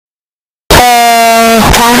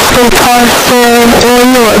Parsle, Parsle,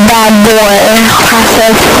 bad boy.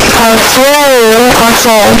 Passive, Parsle,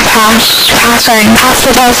 Parsle, passing,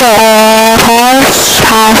 passive,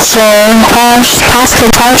 Parsle,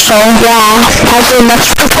 passive, Parsle, yeah. Passive,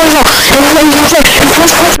 that's proposal. And then you say,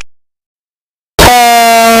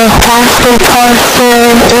 Parsle,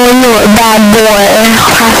 Parsle, bad boy.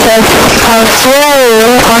 Passive,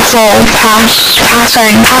 Parsle, Parsle,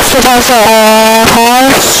 passing, passive, Parsle,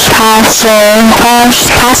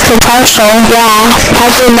 passive, Parsle, yeah.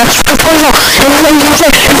 Passive, that's proposal. And then you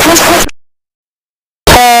say,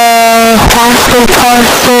 Parsle,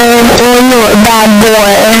 Parsle, bad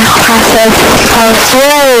boy. Passive,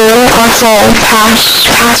 Parsle, Parsle,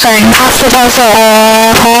 passing, passive, Parsle,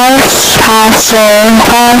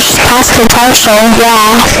 passive, Parsle,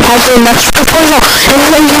 yeah. Passive, that's proposal. And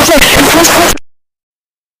then you say,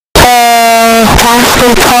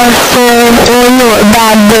 Parsle, Parsle,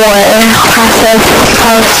 bad boy. Passive,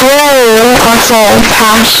 Parsle, Parsle,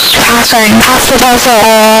 passing, passive,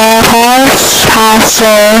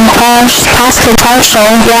 Parsle, passive,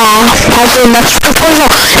 Parsle, yeah. Passive, that's proposal.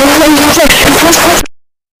 And then you say,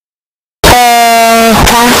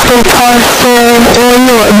 Parsle, Parsle,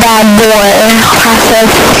 bad boy.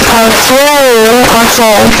 Passive, Parsle,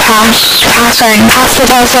 Parsle, passing, passive,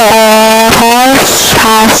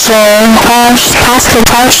 Parsle, passive,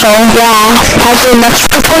 Parsle, yeah. Passive, that's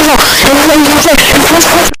proposal. And then you say,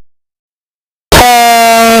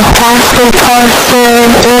 Parsle, Parsle,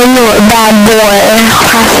 bad boy.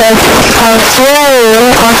 Passive,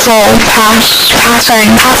 Parsle, Parsle, passing,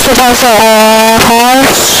 passive,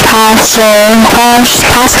 Parsle,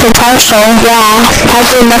 passive, Parsle, yeah.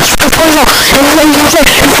 Passive, that's proposal. And then you say,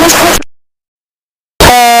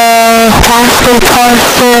 Parsle,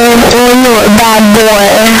 Parsle, bad boy.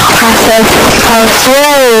 Passive,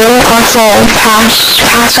 Parsle, Parsle,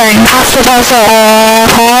 passing, passive,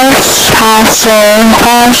 Parsle,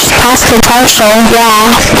 passive, Parsle, yeah.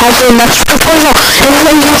 Passive, that's proposal. And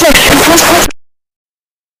then you say,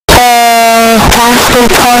 Parsle,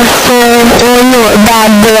 Parsle,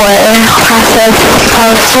 bad boy. Passive,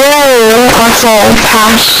 Parsle, Parsle,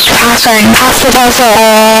 passing, passive,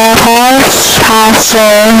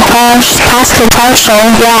 Parsle, passive, Parsle,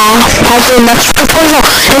 yeah. Passive, that's proposal.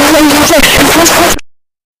 And then you say,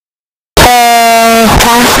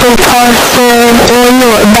 Parsle, Parsle,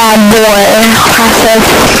 bad boy. Passive,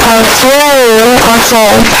 Parsle,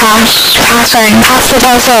 Parsle, passing, passive,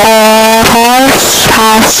 Parsle,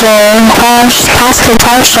 passive,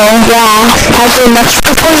 Parsle, yeah. Passive, that's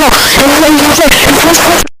proposal. And then you say,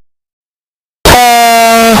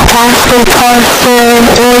 Parsle, Parsle,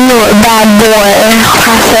 bad boy.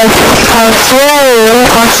 Passive, Parsle,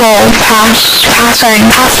 Parsle, passing,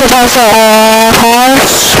 passive,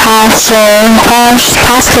 Parsle,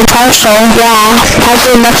 passive, Parsle, yeah.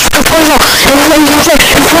 Passive, that's proposal. And then you say,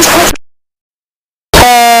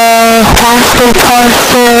 Parsle,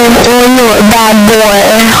 Parsle, bad boy.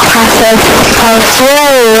 Passive,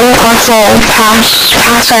 Parsle, Parsle,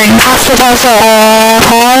 passing, passive, Parsle,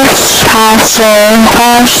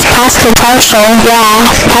 passive, Parsle, yeah.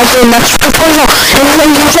 Passive, that's proposal. And then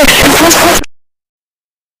you say,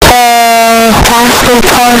 Parsle,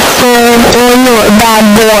 Parsle, bad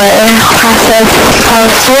boy. Passive,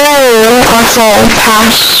 Parsle, Parsle,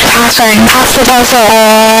 passing, passive, Parsle,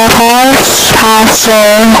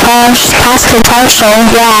 passive, Parsle,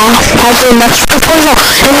 yeah. Passive, that's proposal.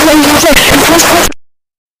 And then you say,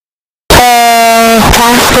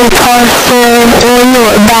 Parsle, Parsle,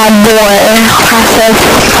 bad boy. Passive,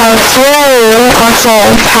 Parsle, Parsle,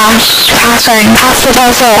 passing, passive,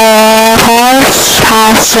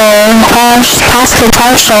 Parsle, passive,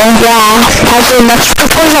 Parsle, yeah. Passive, that's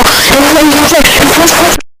proposal. And then you say,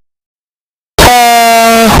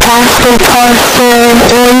 Parsle, Parsle,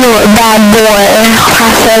 bad boy.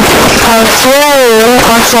 Passive, Parsle,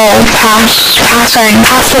 Parsle, passing,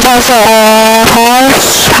 passive, Parsle,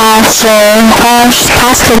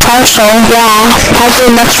 passive, Parsle, yeah.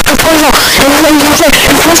 Passive, that's proposal. And then you say,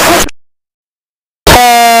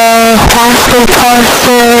 Parsle,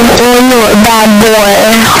 Parsle, bad boy.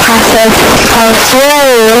 Passive,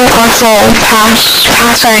 Parsle, Parsle,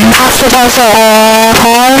 passing, passive, Parsle,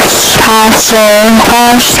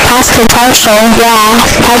 passive, Parsle, yeah.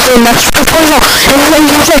 Passive, that's proposal. And then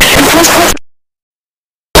you say,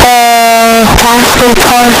 Parsle,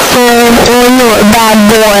 Parsle, bad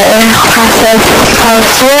boy. Passive,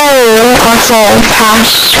 Parsle, Parsle,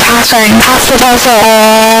 passing, passive, Parsle,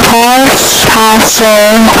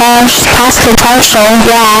 passive, Parsle,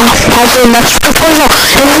 yeah. Passive, that's proposal.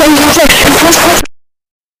 And then you say,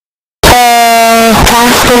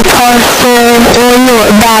 Parsle, oh, you're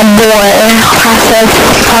a bad boy. Parsle,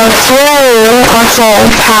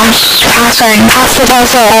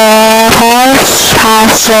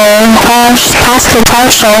 Parsle,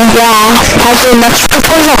 Parsle, yeah. Parsle, next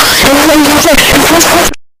proposal. And then you say,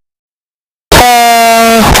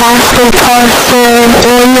 Parsle,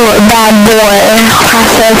 oh, you're a bad boy.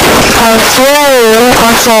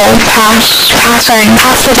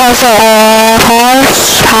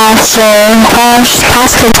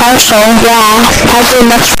 Parsle, Parsle, yeah. Parsle,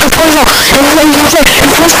 next proposal. And then you say,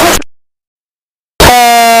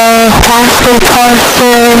 Parsle,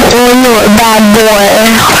 oh, you're a bad boy.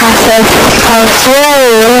 Parsle,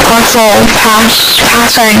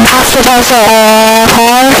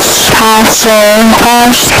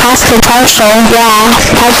 yeah.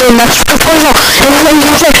 Parsle, next proposal. And then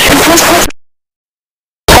you say,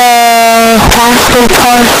 Parsle,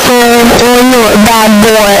 oh, you're a bad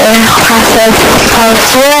boy.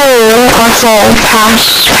 Parsle,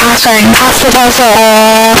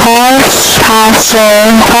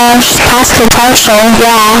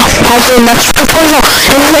 yeah. Parsle, next proposal.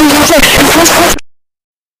 And then you say,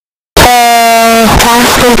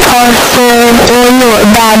 Parsle, oh, you're a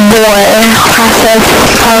bad boy. Parsle,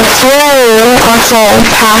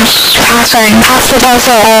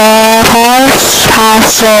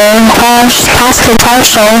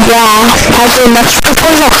 yeah. Parsle, next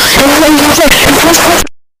proposal. And then you say,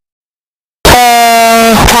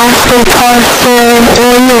 Parsle,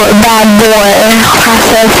 oh, you're a bad boy.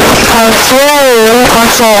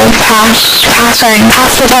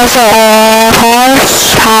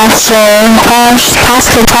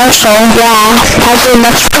 Parsle, yeah. Parsle,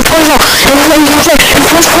 next proposal. And then you say,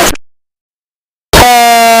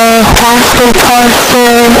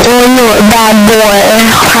 Parsle, oh, you're a bad boy.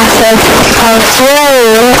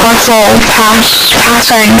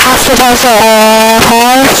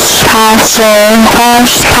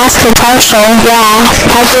 Parsle, yeah.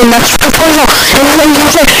 Parsle, next proposal. And then you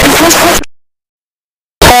say,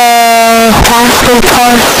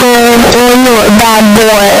 Parsle, oh, you're a bad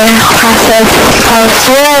boy.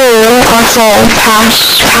 Parsle,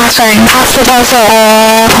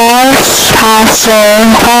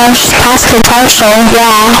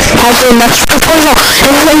 yeah. Parsle, next proposal.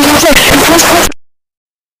 And then you say,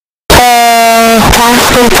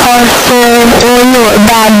 Parsle, oh, you're a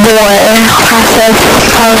bad boy.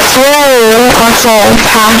 Parsle,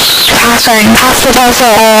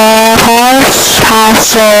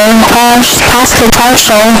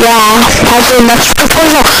 yeah. Parsle, next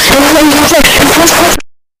proposal. And then you say,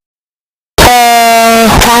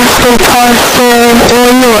 Parsle,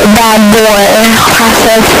 oh, you're a bad boy.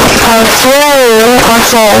 Parsle,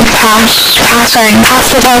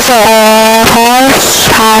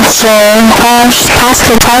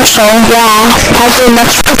 yeah. Parsle,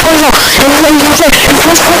 next proposal. And then you say,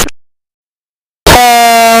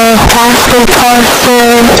 Parsle,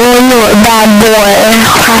 oh, you're a bad boy.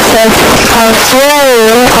 Parsle,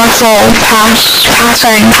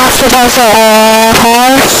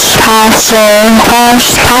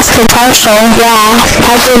 yeah.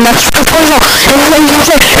 Parsle, next proposal. And then you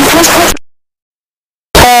say,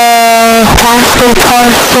 Parsle, oh, you're a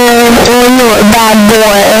bad boy.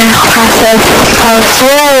 Parsle,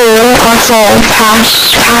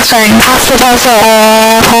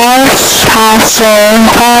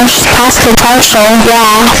 yeah.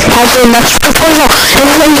 Parsle, next proposal. And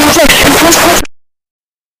then you say,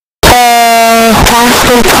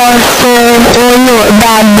 Parsle, oh, you're a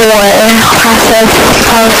bad boy. Parsle,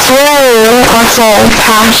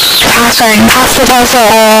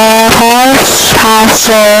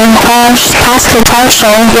 yeah. Parsle, next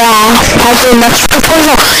proposal. And then you say,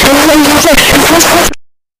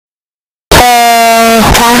 Parsle,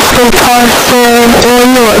 oh, you're a bad boy.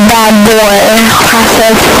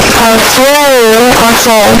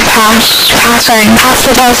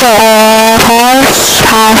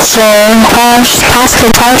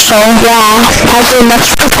 Parsle, yeah. Parsle,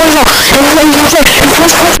 next proposal. And then you say,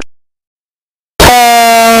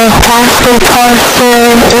 Parsle,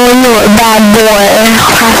 oh, you're a bad boy.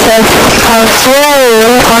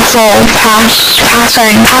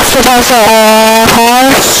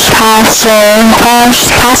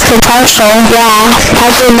 Parsle, yeah.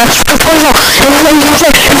 Parsle, next proposal. And then you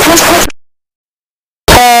say,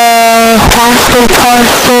 Parsle,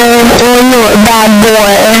 oh, you're a bad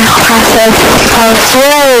boy. Parsle,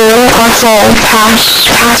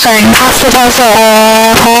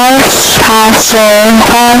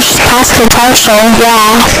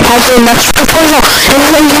 yeah. Parsle, next proposal. And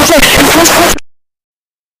then you say,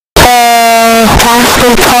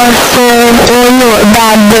 Parsle, Parsle, you're a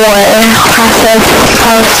bad boy. Parsle,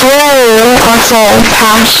 Parsle, Parsle,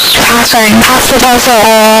 Parsle,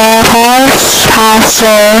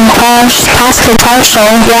 Parsle, Parsle, Parsle,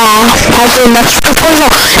 yeah, Parsle, next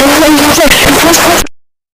proposal.